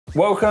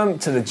Welcome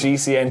to the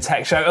GCN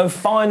Tech Show, and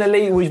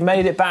finally we've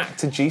made it back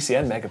to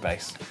GCN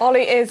Megabase.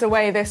 Ollie is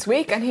away this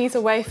week and he's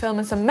away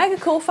filming some mega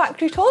cool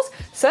factory tours,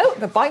 so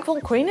the Bike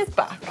Vault Queen is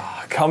back.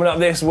 Coming up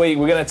this week,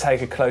 we're going to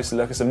take a closer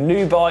look at some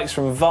new bikes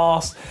from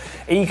VAAST,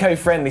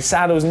 eco-friendly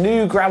saddles,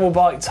 new gravel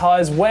bike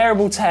tyres,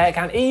 wearable tech,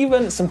 and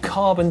even some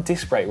carbon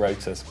disc brake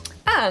rotors.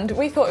 And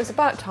we thought it was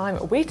about time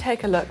we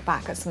take a look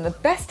back at some of the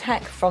best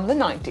tech from the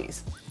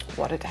 90s.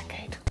 What a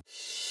decade.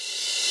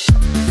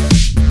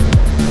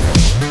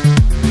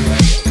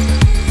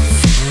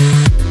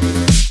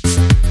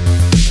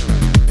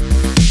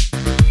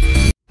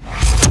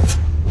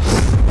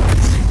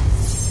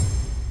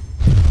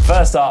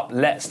 First up,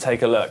 let's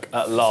take a look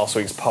at last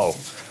week's poll.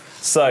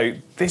 So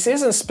this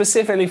isn't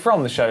specifically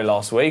from the show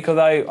last week,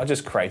 although I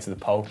just created the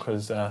poll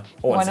because I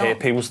wanted to hear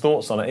people's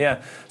thoughts on it,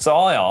 yeah. So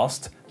I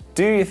asked,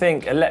 do you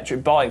think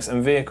electric bikes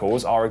and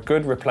vehicles are a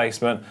good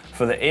replacement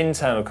for the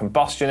internal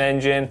combustion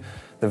engine?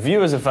 The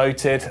viewers have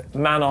voted.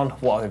 Manon,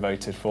 what have they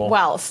voted for?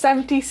 Well,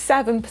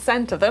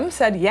 77% of them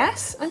said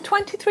yes and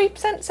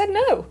 23% said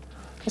no.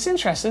 It's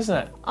interesting, isn't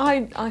it?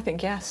 I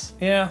think yes.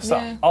 Yeah,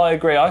 so I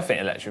agree. I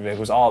think electric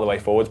vehicles are the way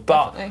forward,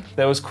 but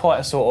there was quite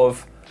a sort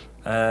of,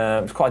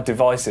 it was quite a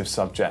divisive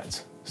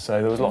subject. So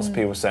there was lots of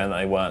people saying that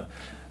they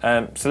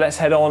weren't. So let's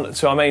head on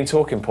to our main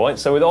talking point.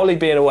 So with Ollie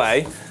being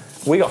away,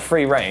 we got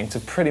free rein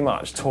to pretty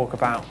much talk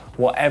about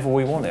whatever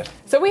we wanted.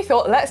 So we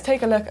thought, let's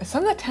take a look at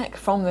some of the tech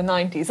from the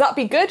 90s. That'd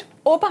be good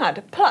or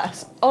bad.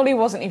 Plus, Ollie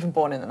wasn't even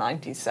born in the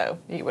 90s, so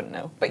you wouldn't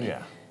know. But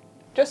yeah.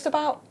 Just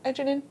about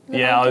edging in?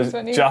 Yeah, I was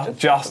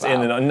just in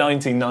the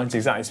 1990s,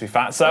 exactly, to be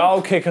fair. So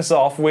I'll kick us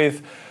off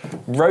with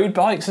road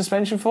bike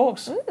suspension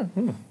forks.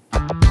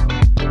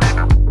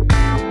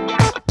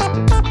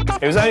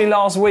 It was only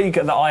last week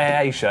at the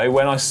IAA show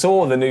when I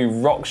saw the new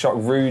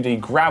RockShox Rudy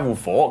gravel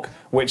fork,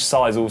 which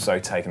Si's also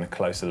taken a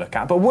closer look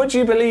at. But would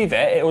you believe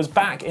it? It was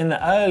back in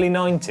the early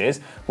 90s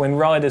when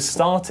riders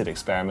started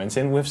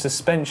experimenting with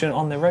suspension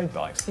on their road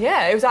bikes.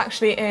 Yeah, it was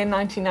actually in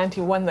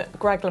 1991 that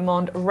Greg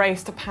LeMond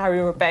raced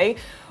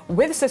Paris-Roubaix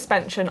with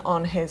suspension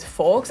on his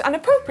forks, and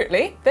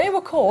appropriately, they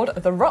were called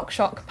the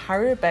RockShox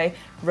Paris-Roubaix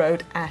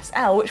Road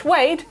SL, which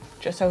weighed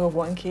just over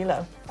 1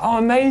 kilo. Oh,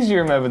 amazed you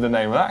remember the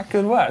name of that.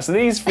 Good work. So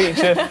these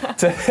feature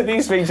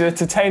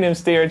titanium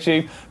steer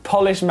tube,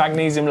 polished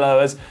magnesium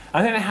lowers.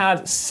 I think they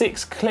had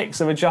 6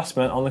 clicks of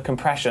adjustment on the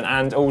compression,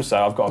 and also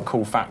I've got a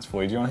cool fact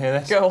for you. Do you want to hear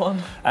this? Go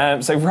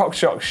on. So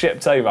RockShox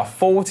shipped over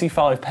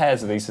 45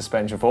 pairs of these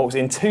suspension forks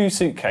in 2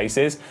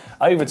 suitcases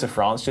over to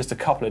France just a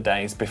couple of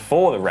days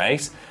before the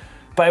race.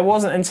 But it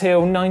wasn't until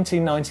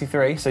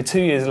 1993, so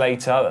 2 years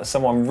later, that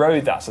someone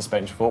rode that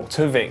suspension fork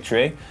to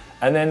victory,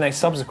 and then they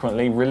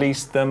subsequently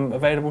released them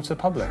available to the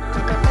public.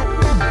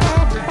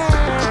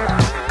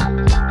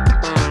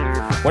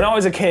 When I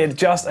was a kid,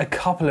 just a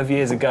couple of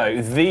years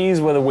ago, these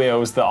were the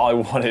wheels that I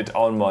wanted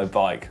on my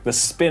bike. The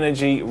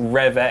Spinergy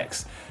Rev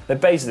X. They're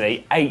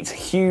basically 8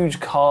 huge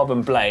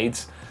carbon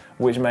blades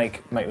which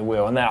make the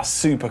wheel, and they are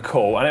super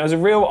cool. And it was a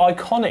real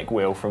iconic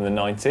wheel from the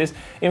 90s.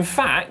 In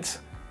fact,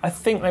 I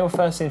think they were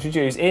first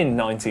introduced in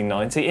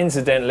 1990,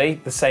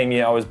 incidentally, the same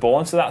year I was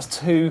born, so that's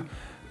 2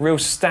 real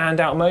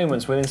standout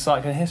moments within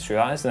cycling history,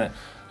 that, isn't it?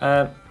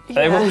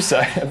 They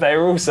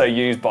were also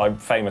used by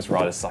famous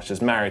riders such as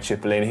Mario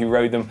Cipollini, who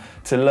rode them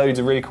to loads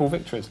of really cool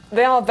victories.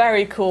 They are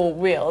very cool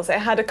wheels. It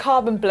had a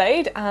carbon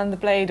blade, and the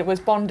blade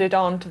was bonded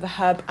onto the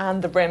hub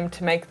and the rim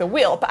to make the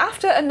wheel. But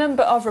after a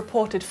number of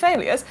reported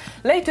failures,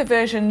 later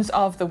versions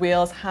of the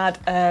wheels had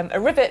a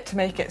rivet to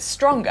make it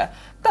stronger.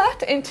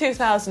 But in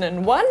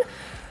 2001,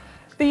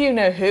 the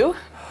you-know-who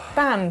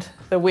banned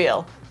the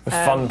wheel. The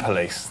Fun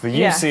Police, the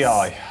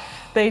UCI. Yes,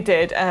 they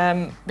did,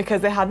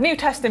 because they had new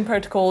testing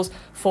protocols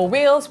for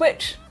wheels,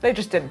 which they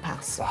just didn't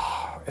pass.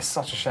 Oh, it's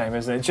such a shame,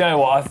 isn't it? Do you know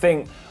what?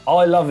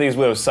 I love these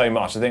wheels so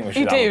much, I think we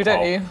should have a poll. You do,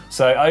 don't you?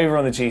 So over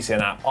on the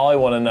GCN app, I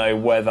want to know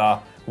whether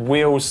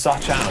wheels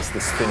such as the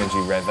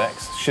Spinergy Rev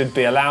X should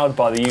be allowed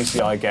by the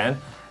UCI again,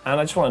 and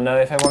I just want to know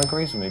if everyone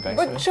agrees with me,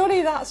 basically. But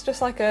surely that's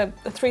just like a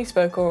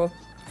 3-spoke or a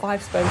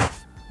 5-spoke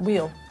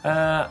wheel.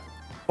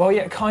 Well,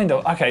 yeah, kind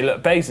of. Okay,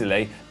 look,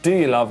 basically, do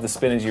you love the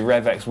Spinergy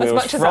Rev X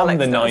wheels from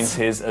the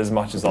 90s as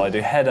much as I do?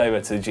 Head over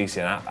to the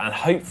GCN app and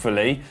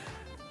hopefully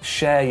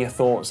share your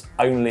thoughts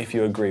only if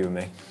you agree with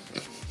me.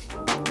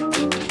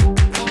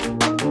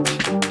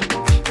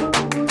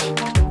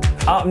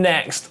 Up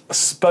next,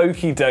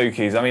 Spokey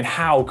Dokies. I mean,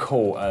 how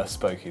cool are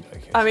Spokey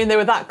Dokies? I mean, they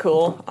were that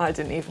cool, I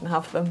didn't even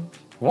have them.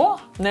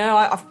 What? No,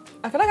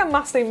 I feel like I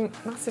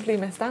massively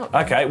missed out.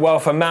 Okay, well,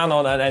 for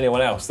Manon and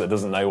anyone else that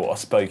doesn't know what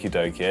a Spokey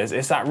Dokey is,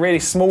 it's that really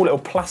small little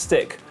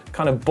plastic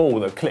kind of ball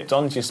that clipped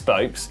onto your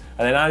spokes,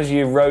 and then as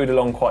you rode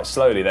along quite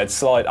slowly, they'd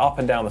slide up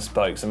and down the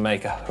spokes and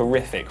make a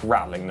horrific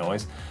rattling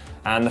noise.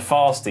 And the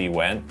faster you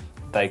went,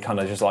 they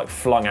kind of just like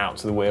flung out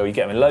to the wheel. You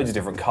get them in loads of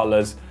different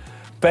colours.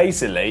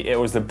 Basically, it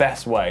was the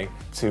best way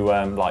to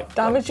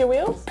damage your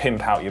wheels?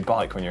 Pimp out your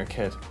bike when you're a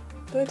kid.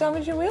 Do they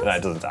damage your wheels? No,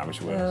 it doesn't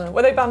damage your wheels.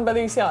 Were they banned by the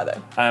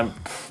UCI though?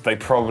 They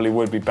probably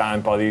would be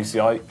banned by the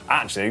UCI.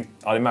 Actually,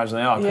 I'd imagine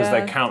they are because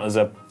they count as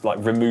a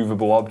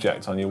removable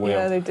object on your wheel.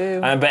 Yeah, they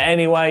do. But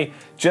anyway,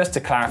 just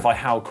to clarify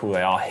how cool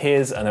they are,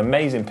 here's an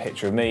amazing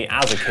picture of me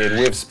as a kid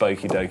with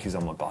Spokey Dokies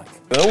on my bike.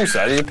 And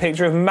also, there's a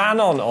picture of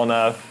Manon on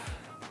her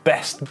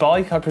best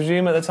bike, I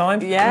presume, at the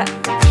time. Yeah.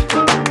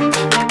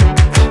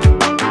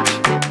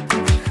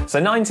 So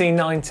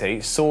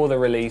 1990 saw the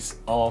release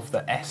of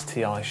the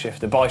STI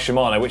shifter by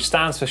Shimano, which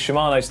stands for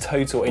Shimano's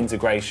Total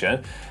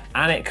Integration,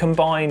 and it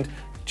combined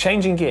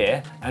changing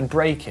gear and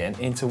braking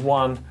into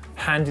one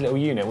handy little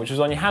unit, which was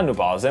on your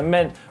handlebars. It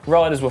meant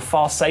riders were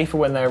far safer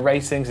when they were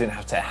racing because they didn't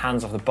have to take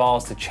hands off the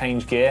bars to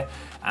change gear.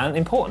 And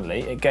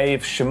importantly, it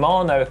gave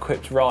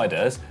Shimano-equipped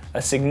riders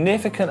a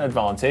significant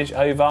advantage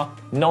over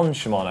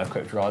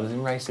non-Shimano-equipped riders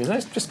in races. And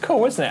it's just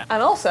cool, isn't it?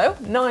 And also,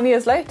 9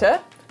 years later,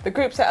 the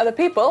group set other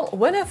people,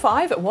 Winner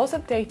 5 was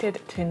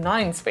updated to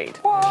 9-speed.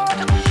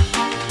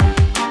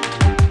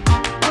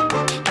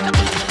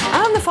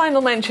 And the final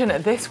mention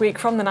this week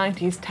from the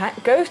 90s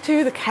tech goes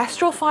to the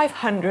Kestrel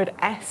 500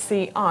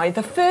 SCI,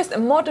 the first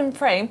modern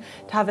frame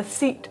to have a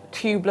seat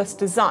tubeless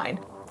design.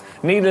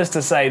 Needless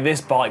to say,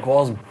 this bike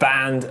was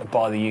banned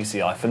by the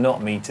UCI for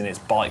not meeting its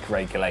bike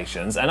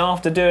regulations. And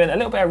after doing a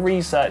little bit of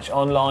research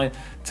online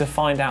to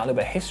find out a little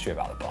bit of history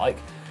about the bike,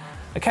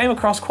 I came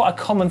across quite a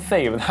common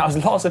theme, and there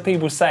was lots of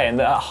people saying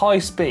that at high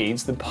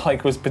speeds the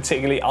bike was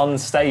particularly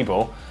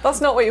unstable.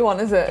 That's not what you want,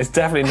 is it? It's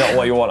definitely not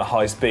what you want at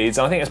high speeds,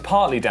 and I think it's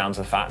partly down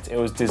to the fact it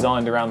was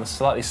designed around the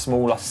slightly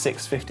smaller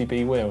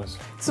 650B wheels.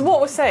 So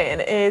what we're saying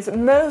is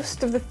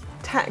most of the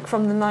tech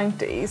from the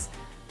 90s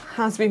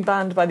has been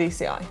banned by the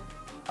UCI.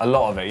 A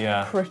lot of it,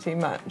 yeah. Pretty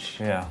much.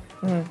 Yeah.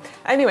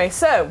 Anyway,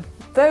 so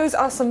those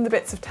are some of the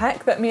bits of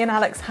tech that me and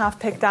Alex have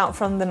picked out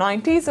from the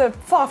 90s. A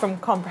far from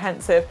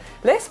comprehensive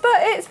list, but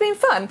it's been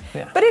fun.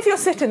 Yeah. But if you're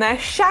sitting there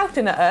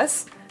shouting at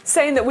us,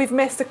 saying that we've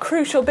missed a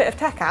crucial bit of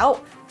tech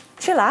out,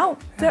 chill out.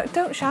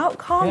 Don't shout,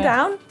 calm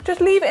down.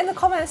 Just leave it in the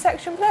comment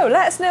section below.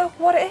 Let us know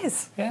what it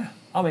is. Yeah,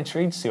 I'm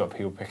intrigued to see what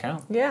people pick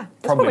out. Yeah,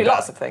 there's probably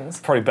lots of things.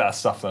 Probably better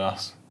stuff than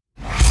us.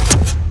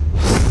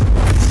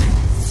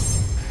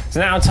 It's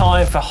now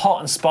time for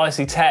hot and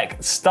spicy tech.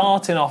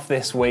 Starting off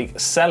this week,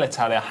 Cell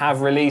Italia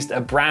have released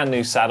a brand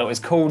new saddle. It's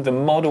called the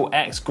Model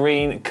X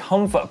Green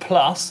Comfort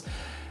Plus,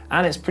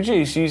 and it's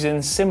produced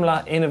using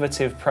similar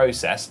innovative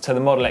process to the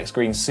Model X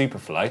Green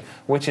Superflow,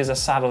 which is a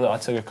saddle that I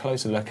took a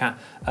closer look at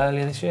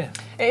earlier this year.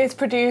 It is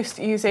produced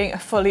using a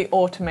fully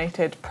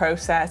automated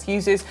process,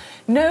 uses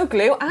no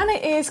glue, and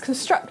it is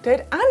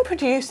constructed and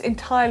produced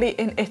entirely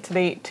in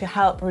Italy to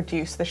help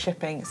reduce the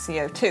shipping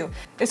CO2.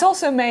 It's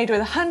also made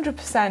with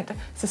 100%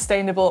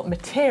 sustainable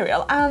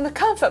material, and the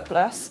Comfort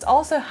Plus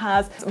also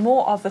has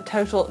more of the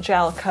total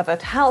gel cover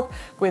to help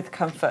with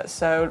comfort,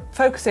 so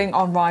focusing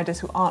on riders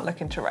who aren't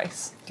looking to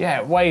race. Yeah,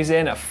 it weighs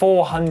in at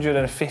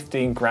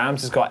 415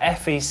 grams. It's got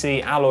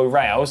FEC alloy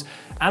rails,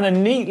 and a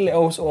neat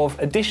little sort of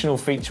additional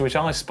feature which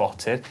I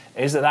spotted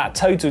is that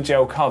total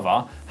gel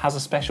cover has a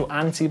special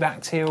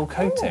antibacterial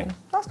coating. Ooh,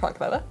 that's quite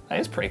clever. That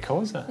is pretty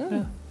cool, isn't it?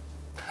 Yeah.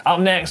 Up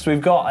next,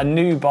 we've got a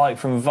new bike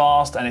from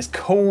VAAST, and it's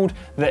called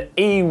the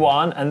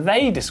E1, and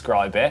they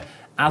describe it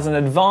as an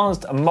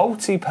advanced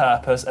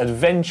multi-purpose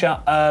adventure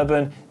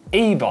urban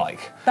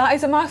e-bike. That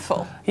is a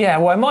mouthful. Yeah,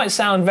 well, it might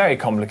sound very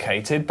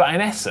complicated, but in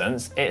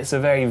essence, it's a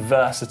very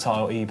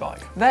versatile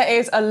e-bike. There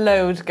is a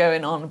load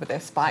going on with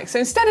this bike. So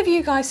instead of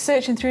you guys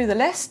searching through the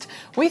list,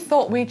 we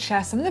thought we'd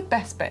share some of the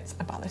best bits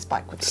about this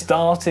bike with you.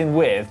 Starting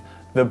with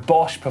the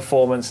Bosch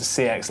Performance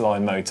CX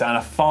line motor and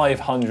a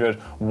 500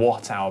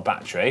 watt-hour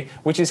battery,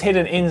 which is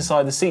hidden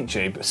inside the seat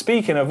tube.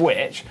 Speaking of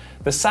which,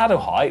 the saddle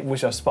height,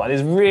 which I've spotted,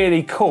 is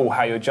really cool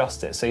how you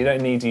adjust it, so you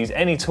don't need to use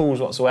any tools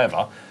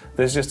whatsoever.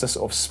 There's just a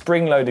sort of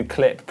spring-loaded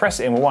clip, press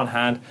it in with one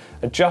hand,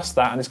 adjust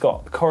that, and it's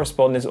got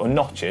corresponding little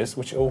notches,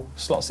 which it all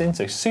slots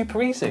into.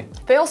 Super easy.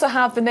 They also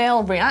have the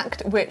Nail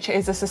React, which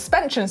is a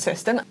suspension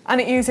system,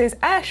 and it uses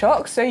air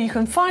shocks, so you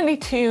can finely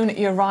tune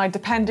your ride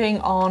depending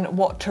on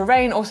what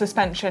terrain or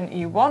suspension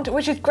you want,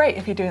 which is great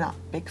if you're doing that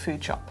big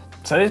food shop.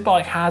 So this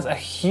bike has a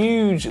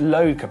huge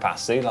load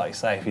capacity, like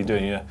say if you're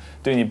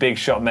doing your big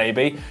shot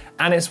maybe,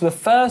 and it's the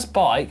first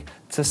bike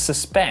to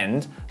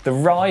suspend the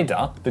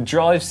rider, the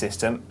drive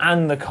system,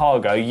 and the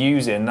cargo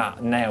using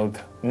that nailed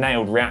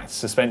React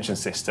suspension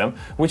system,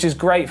 which is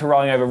great for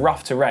riding over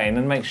rough terrain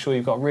and make sure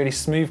you've got a really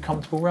smooth,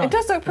 comfortable ride. It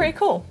does look pretty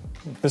cool.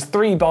 There's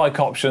 3 bike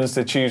options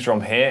to choose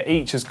from here.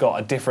 Each has got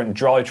a different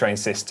drivetrain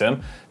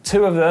system.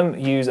 2 of them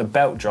use a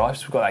belt drive,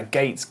 so we've got that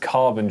Gates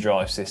carbon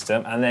drive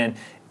system, and then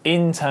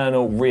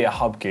internal rear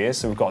hub gears,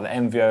 so we've got the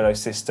Enviolo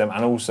system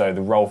and also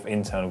the Rolf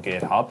internal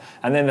geared hub.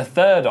 And then the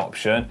 3rd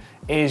option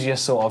is your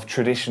sort of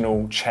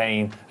traditional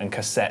chain and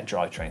cassette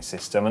drivetrain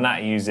system, and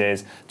that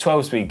uses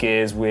 12-speed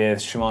gears with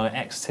Shimano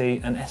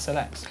XT and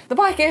SLX. The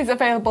bike is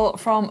available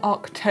from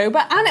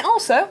October, and it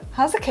also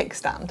has a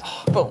kickstand.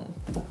 Boom.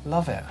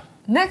 Love it.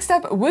 Next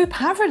up, Whoop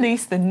have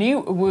released the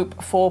new Whoop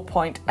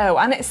 4.0,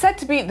 and it's said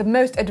to be the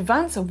most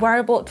advanced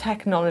wearable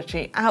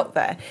technology out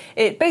there.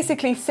 It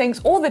basically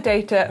syncs all the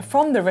data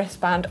from the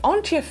wristband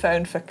onto your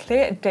phone for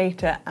clear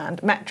data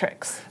and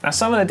metrics. Now,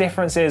 some of the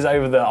differences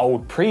over the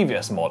old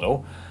previous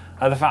model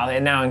are the fact that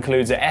it now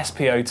includes a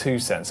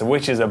SpO2 sensor,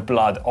 which is a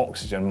blood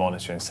oxygen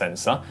monitoring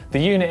sensor. The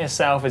unit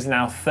itself is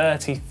now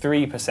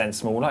 33%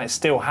 smaller. It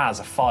still has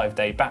a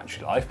 5-day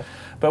battery life.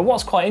 But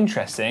what's quite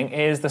interesting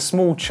is the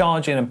small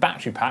charging and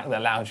battery pack that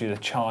allows you to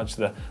charge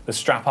the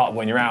strap up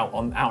when you're out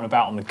and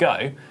about on the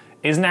go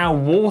is now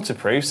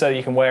waterproof, so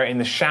you can wear it in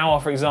the shower,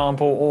 for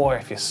example, or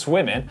if you're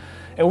swimming.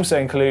 It also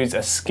includes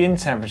a skin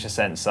temperature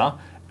sensor.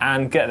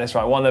 And get this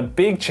right, one of the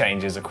big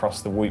changes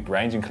across the Whoop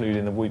range,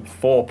 including the Whoop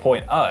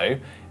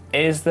 4.0,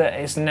 is that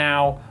it's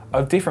now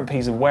a different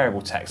piece of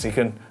wearable tech. So you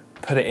can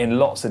put it in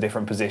lots of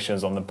different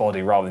positions on the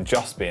body rather than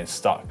just being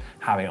stuck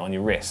having it on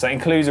your wrist. So it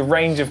includes a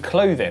range of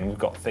clothing. We've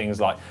got things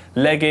like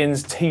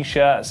leggings,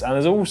 t-shirts, and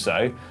there's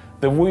also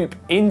the Whoop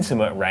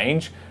Intimate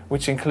range,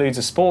 which includes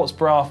a sports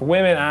bra for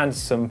women and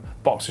some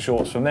boxer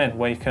shorts for men,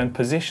 where you can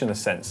position the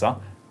sensor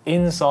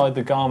inside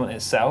the garment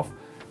itself,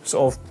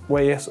 sort of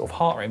where your sort of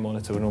heart rate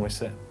monitor would normally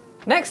sit.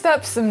 Next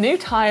up, some new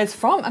tyres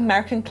from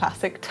American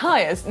Classic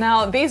Tyres.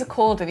 Now, these are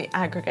called the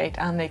Aggregate,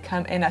 and they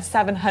come in a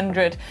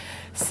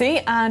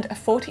 700C and a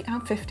 40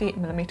 and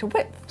 50mm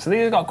width. So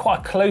these have got quite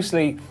a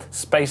closely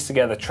spaced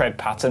together tread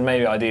pattern,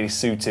 maybe ideally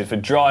suited for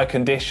drier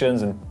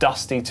conditions and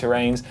dusty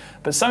terrains.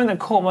 But something that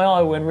caught my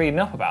eye when reading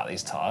up about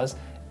these tyres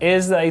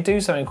is that they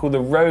do something called the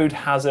Road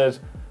Hazard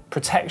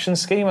Protection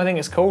Scheme, I think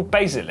it's called.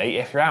 Basically,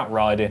 if you're out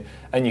riding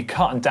and you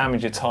cut and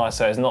damage your tyre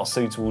so it's not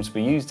suitable to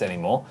be used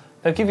anymore,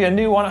 they'll give you a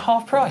new one at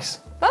half price.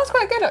 That's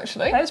quite good,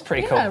 actually. That's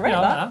pretty cool. Yeah, I read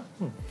that.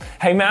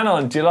 Hey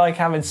Manon, do you like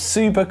having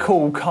super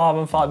cool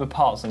carbon fibre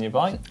parts on your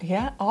bike?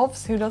 Yeah,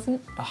 obvs, who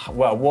doesn't?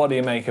 Well, what do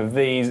you make of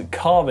these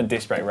carbon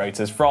disc brake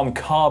rotors from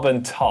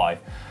Carbon Tie?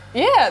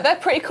 Yeah, they're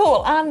pretty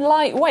cool and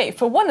lightweight.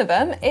 For one of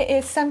them, it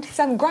is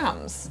 77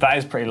 grams. That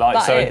is pretty light.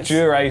 That so is. A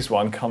Dura-Ace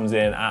one comes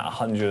in at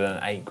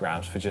 108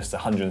 grams for just a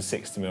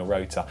 160mm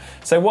rotor.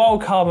 So while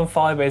carbon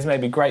fibre is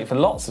maybe great for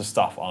lots of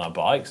stuff on our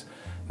bikes,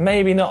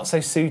 maybe not so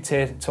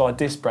suited to our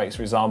disc brakes,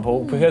 for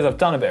example, because I've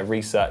done a bit of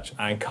research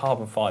and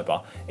carbon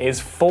fibre is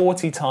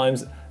 40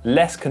 times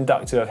less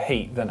conductive of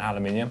heat than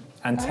aluminium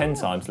and 10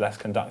 times less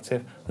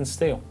conductive than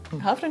steel. You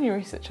have done your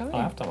research, haven't you?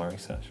 I have done my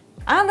research.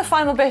 And the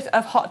final bit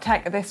of hot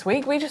tech this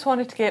week, we just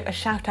wanted to give a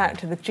shout out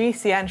to the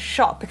GCN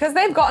shop because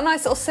they've got a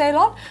nice little sale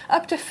on,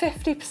 up to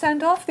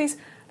 50% off these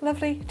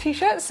lovely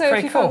t-shirts. So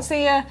if you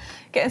fancy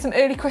getting some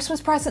early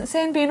Christmas presents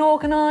in, being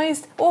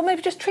organised, or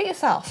maybe just treat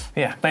yourself.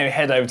 Yeah, maybe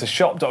head over to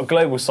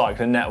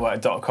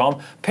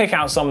shop.globalcyclingnetwork.com, pick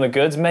out some of the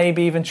goods,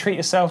 maybe even treat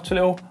yourself to a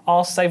little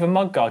Arse Saver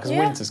mug guard, because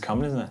winter's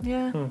coming, isn't it?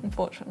 Yeah,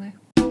 unfortunately.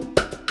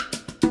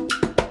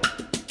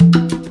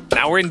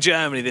 Now we're in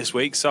Germany this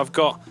week, so I've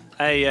got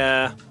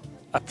a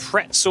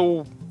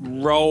pretzel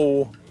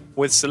roll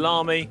with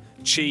salami,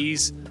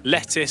 cheese,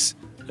 lettuce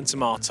and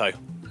tomato.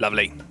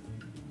 Lovely.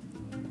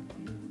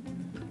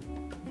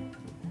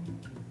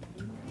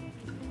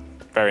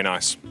 Very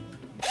nice.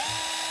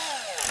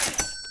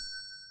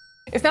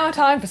 It's now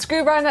time for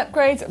Screw Brand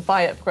Upgrades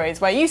by Upgrades,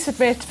 where you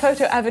submit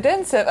photo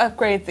evidence of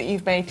upgrades that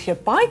you've made to your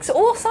bikes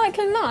or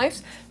cycling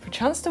knives for a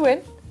chance to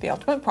win the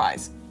ultimate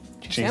prize.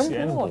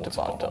 GCN water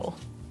bottle.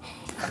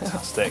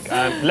 Fantastic.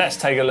 Let's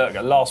take a look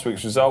at last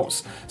week's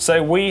results.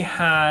 So we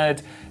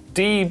had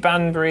D.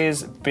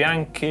 Banbury's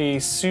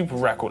Bianchi Super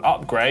Record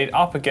upgrade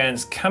up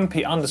against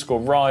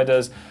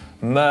Campi_Riders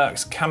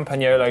Merck's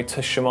Campagnolo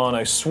to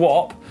Shimano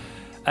swap.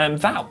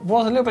 That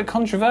was a little bit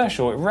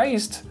controversial. It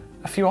raised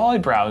a few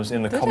eyebrows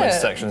in the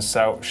comments section,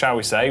 so, shall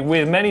we say,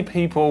 with many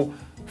people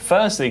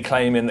firstly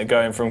claiming that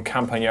going from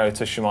Campagnolo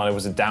to Shimano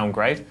was a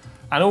downgrade.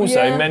 And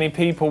also, many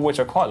people, which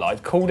I quite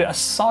liked, called it a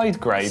side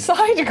grade.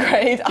 Side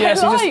grade? Yeah, I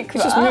so like that.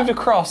 He's just moved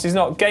across. He's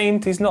not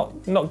gained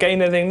gained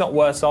anything, not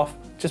worse off.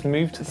 Just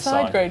moved to the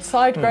side.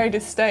 Side grade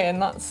is staying,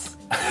 that's...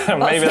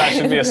 Maybe that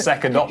should be a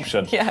second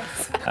option.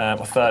 Yes.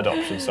 Or third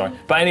option, sorry.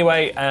 But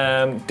anyway,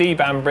 D.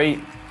 Banbury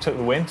took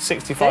the win,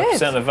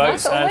 65% of the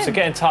votes. So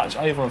get in touch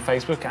over on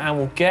Facebook and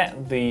we'll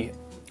get the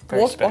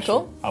very water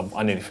special, bottle.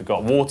 I nearly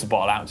forgot, water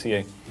bottle out to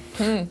you.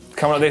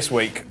 Coming up this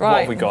week, what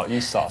have we got? You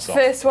start us off.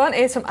 First one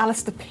is from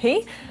Alistair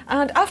P.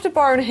 And after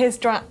borrowing his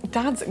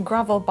dad's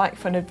gravel bike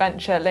for an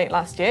adventure late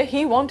last year,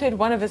 he wanted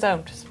one of his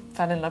own. Just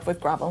fell in love with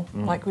gravel,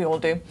 like we all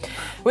do.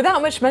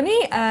 Without much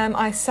money,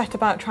 I set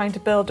about trying to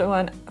build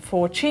one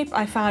for cheap.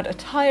 I found a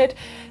tired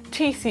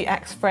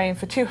TCX frame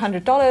for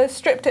 $200,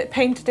 stripped it,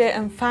 painted it,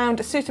 and found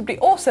a suitably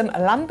awesome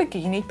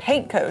Lamborghini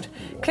paint code.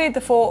 Cleared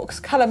the forks,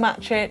 colour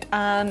matched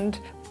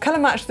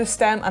the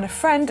stem, and a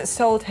friend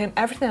sold him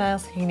everything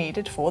else he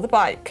needed for the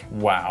bike.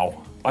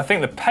 Wow. I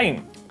think the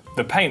paint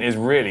is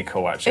really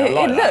cool, actually.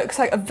 It looks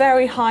like a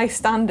very high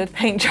standard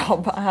paint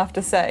job, I have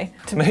to say.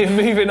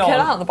 Moving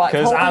on,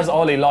 because as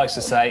Ollie likes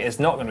to say, it's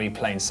not going to be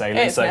plain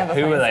sailing, so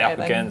who are they up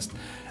against?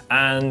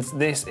 And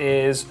this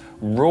is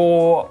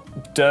Raw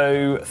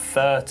Dough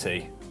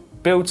 30.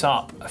 Built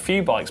up a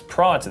few bikes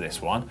prior to this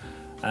one,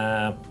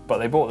 but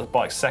they bought the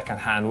bike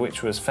second-hand,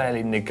 which was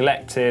fairly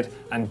neglected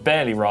and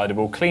barely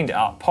rideable, cleaned it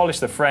up,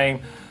 polished the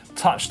frame,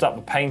 touched up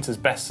the paint as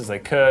best as they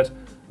could,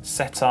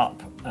 set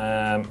up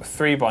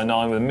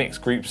 3x9 with a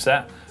mixed group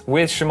set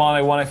with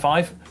Shimano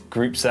 105,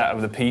 group set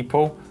of the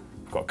people.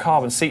 We've got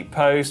carbon seat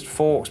post,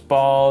 forks,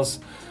 bars,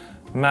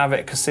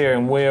 Mavic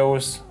Caesarian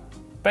wheels.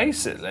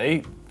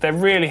 Basically, they're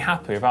really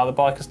happy with how the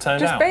bike has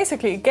turned out. Just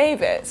basically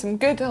gave it some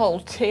good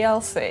old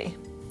TLC.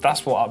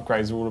 That's what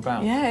upgrades are all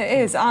about. Yeah, it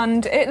is,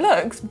 and it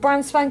looks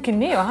brand spanking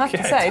new, I have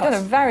to say. You've done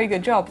a very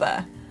good job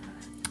there.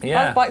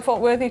 Yeah. That's bike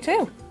fault worthy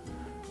too.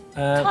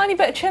 Tiny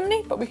bit of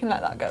chimney, but we can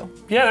let that go.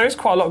 Yeah, there is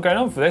quite a lot going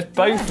on for this.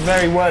 Both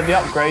very worthy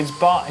upgrades,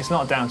 but it's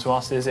not down to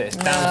us, is it? It's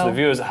down to the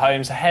viewers at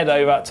home. So head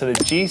over to the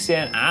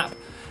GCN app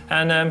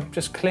and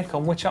just click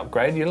on which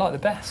upgrade you like the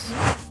best.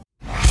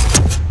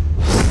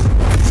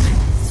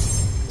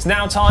 It's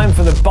now time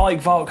for the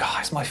Bike Vault. God,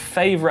 it's my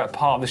favourite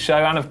part of the show,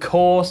 and of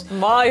course,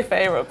 my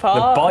favourite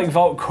part. The Bike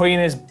Vault Queen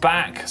is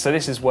back. So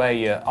this is where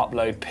you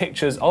upload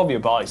pictures of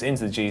your bikes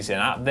into the GCN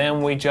app.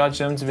 Then we judge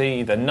them to be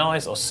either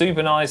nice or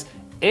super nice.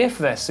 If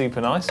they're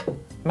super nice,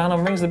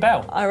 Manon rings the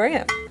bell. I ring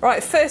it.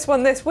 Right, first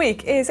one this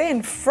week is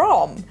in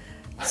from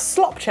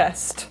Slop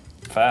Chest.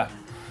 Fair.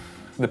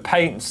 The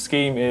paint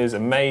scheme is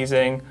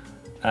amazing.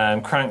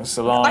 Cranks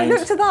aligned. I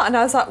looked at that and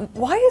I was like,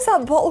 why is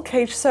that bottle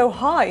cage so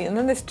high? And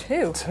then there's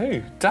two.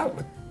 Two? That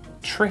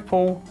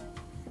triple.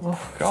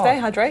 Oh, God. Stay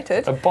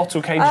hydrated. A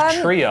bottle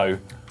cage trio.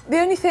 The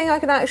only thing I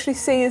can actually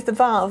see is the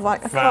valve.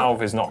 Like,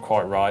 valve is not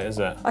quite right, is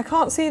it? I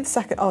can't see the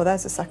second. Oh,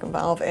 there's the second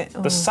valve.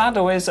 The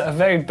saddle is at a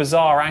very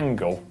bizarre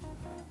angle.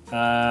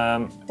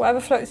 Whatever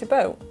floats your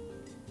boat.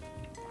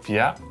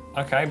 Yeah,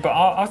 okay, but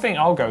I think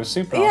I'll go with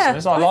super nice on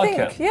this. I like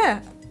it.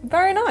 Yeah,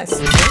 very nice.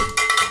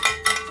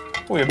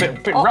 Oh, you're a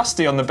bit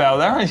rusty on the bell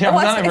there. You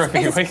haven't done it for a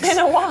few weeks. It's been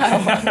a while.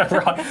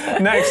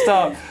 Right, next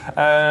up,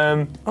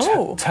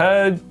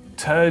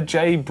 Turd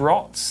J.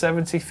 Brott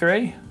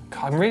 73.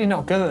 God, I'm really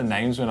not good at the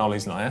names when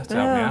Ollie's not here to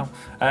help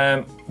me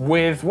out.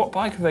 With what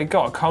bike have they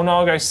got?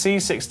 Colnago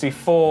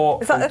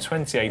C64 from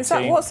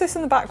 2018. What's this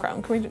in the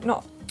background? Can we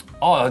not?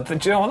 Oh, do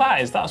you know what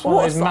that is? That's one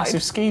of those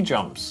massive ski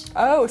jumps.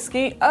 Oh,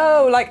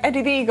 like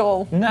Eddie the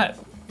Eagle. No,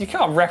 you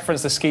can't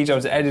reference the ski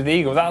jump to Eddie the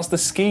Eagle. That's the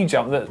ski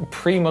jump that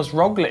Primoz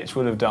Roglic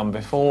would have done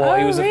before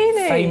he was a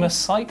famous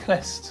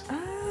cyclist.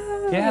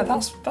 Oh. Yeah,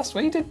 that's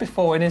what he did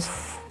before in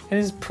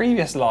his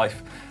previous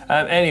life.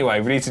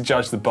 Anyway, we need to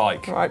judge the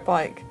bike. Right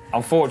bike.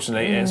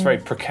 Unfortunately, it's very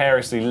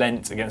precariously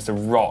lent against a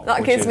rock.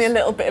 That gives me a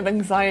little bit of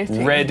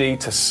anxiety. Ready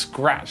to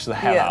scratch the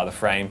hell out of the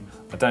frame.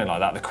 I don't like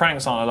that. The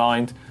cranks aren't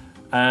aligned.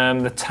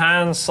 The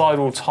tan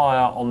sidewall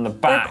tyre on the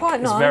back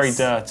is very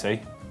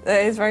dirty.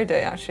 It is very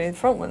dirty, actually. The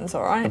front one's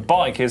all right. The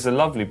bike is a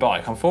lovely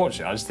bike.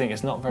 Unfortunately, I just think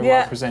it's not very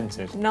well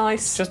presented.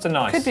 Nice. It's just a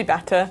nice. Could be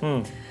better.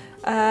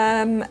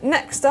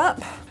 Next up.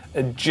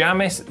 A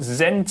Jamis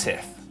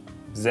Zenith?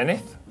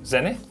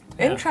 Yeah.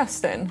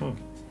 Interesting.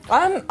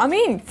 I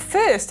mean,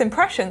 first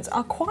impressions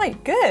are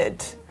quite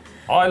good.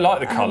 I like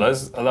the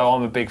colours, although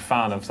I'm a big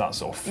fan of that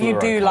sort of fluoro. You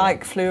do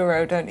like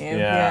fluoro, don't you?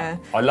 Yeah.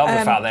 I love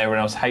the fact that everyone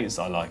else hates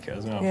that I like it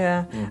as well.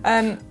 Yeah.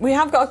 We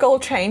have got a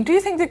gold chain. Do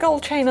you think the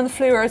gold chain and the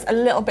fluoro is a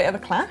little bit of a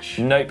clash?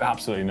 Nope,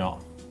 absolutely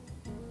not.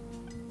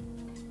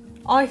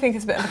 I think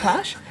it's a bit of a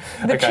clash.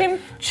 The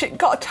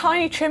got a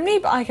tiny chimney,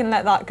 but I can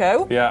let that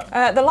go.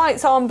 Yeah. The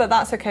light's on, but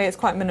that's okay. It's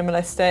quite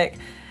minimalistic.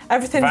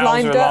 Everything's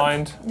lined up.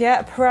 Aligned.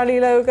 Yeah, Pirelli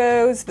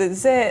logos, the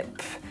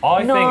zip.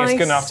 I think it's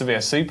going to have to be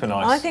a super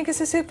nice. I think it's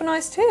a super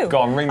nice too. Go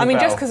on, ring the bell.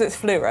 Just because it's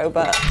fluoro,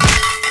 but.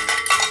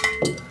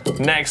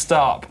 Next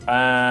up,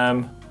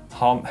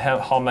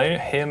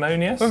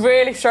 Harmonious. We're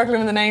really struggling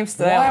with the names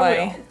today, aren't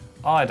we?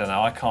 I don't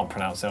know, I can't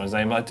pronounce anyone's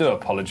name. I do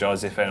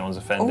apologise if anyone's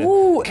offended.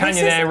 Ooh,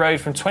 Canyon Air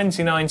Road from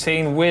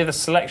 2019 with a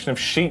selection of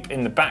sheep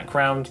in the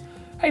background.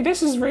 Hey,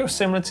 this is real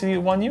similar to the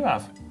one you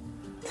have.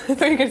 I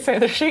thought you could say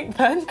the sheep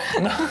then.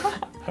 No.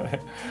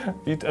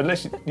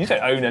 Unless you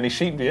don't own any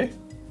sheep, do you?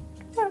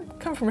 I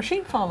come from a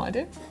sheep farm, I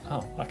do.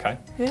 Oh, okay.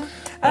 Yeah.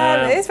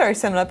 It is very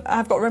similar.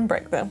 I've got rim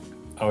brake though.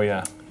 Oh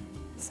yeah.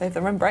 Save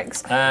the rim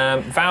brakes.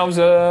 Valves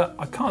are,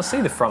 I can't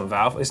see the front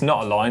valve. It's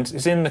not aligned.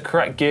 It's in the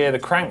correct gear. The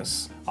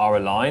cranks are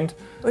aligned.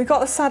 We've got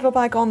the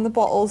saddlebag on, the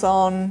bottles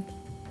on.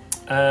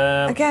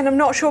 Again, I'm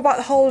not sure about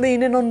the whole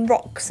leaning on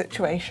rock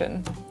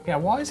situation. Yeah,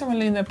 why is everyone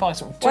leaning their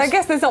bikes? Well, I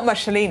guess there's not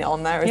much to lean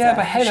on there, is there? Yeah,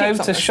 but head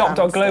over to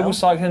shop.global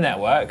cycling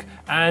network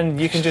and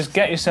you can just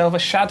get yourself a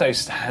shadow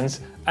stand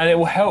and it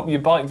will help your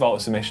bike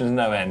vault submissions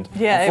no end.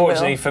 Yeah,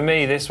 unfortunately for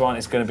me, this one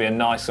is going to be a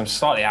nice, I'm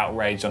slightly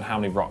outraged on how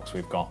many rocks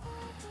we've got.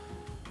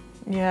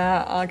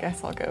 Yeah, I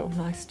guess I'll go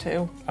nice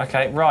too.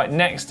 Okay, right,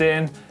 next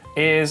in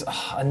is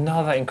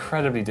another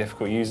incredibly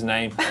difficult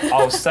username.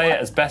 I'll say it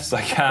as best as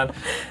I can.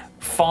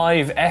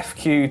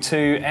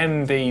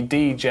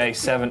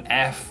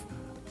 5FQ2MBDJ7F,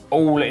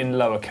 all in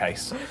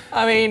lowercase.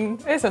 I mean,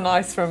 it's a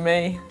nice from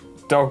me.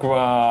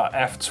 Dogma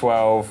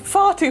F12.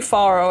 Far too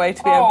far away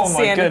to be able to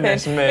see anything. Oh my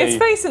goodness me. It's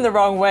facing the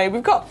wrong way.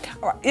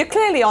 You're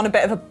clearly on a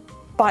bit of a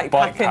bike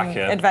packing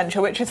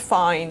adventure, which is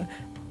fine,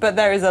 but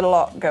there is a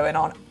lot going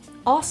on.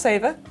 Our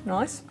saver,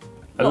 nice.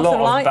 A Lots lot of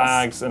of lights.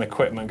 bags and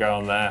equipment go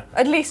on there.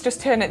 At least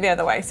just turn it the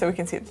other way so we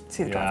can see the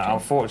Yeah, drivetrain.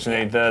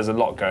 unfortunately, there's a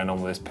lot going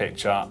on with this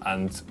picture,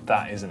 and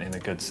that isn't in a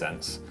good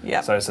sense.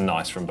 Yep. So it's a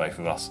nice from both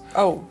of us.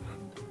 Oh,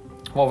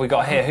 What have we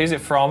got here? Who's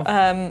it from?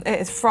 it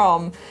is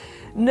from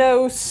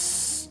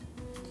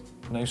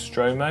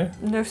Nostromo.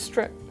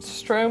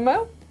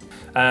 Stromo.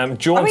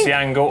 Jaunty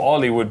angle.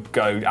 Ollie would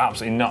go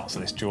absolutely nuts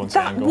at this jaunty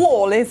That angle.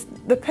 wall is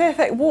the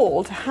perfect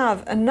wall to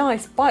have a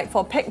nice bike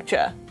for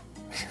picture.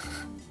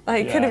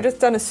 Like, you could have just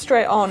done a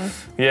straight on.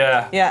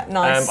 Yeah. Yeah,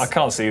 nice. I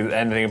can't see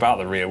anything about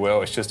the rear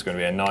wheel. It's just going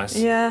to be a nice.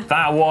 Yeah.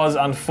 That was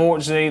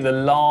unfortunately the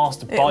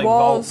last bike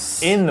vault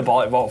in the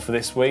bike vault for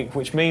this week,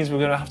 which means we're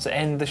going to have to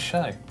end the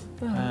show.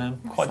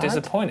 Quite sad.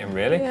 disappointing,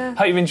 really. Yeah.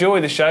 Hope you've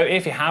enjoyed the show.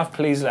 If you have,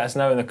 please let us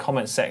know in the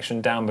comments section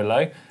down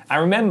below.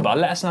 And remember,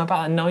 let us know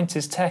about the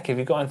 90s tech if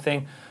you've got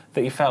anything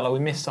that you felt like we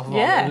missed off of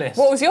our list.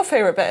 What was your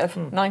favourite bit of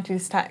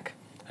 90s tech?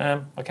 I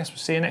guess we'll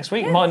see you next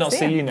week. Yeah, Might not see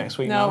see ya. you next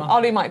week. No, Nana.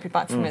 Ollie might be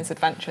back from his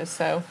adventures,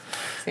 so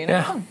see you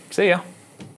next time. See ya.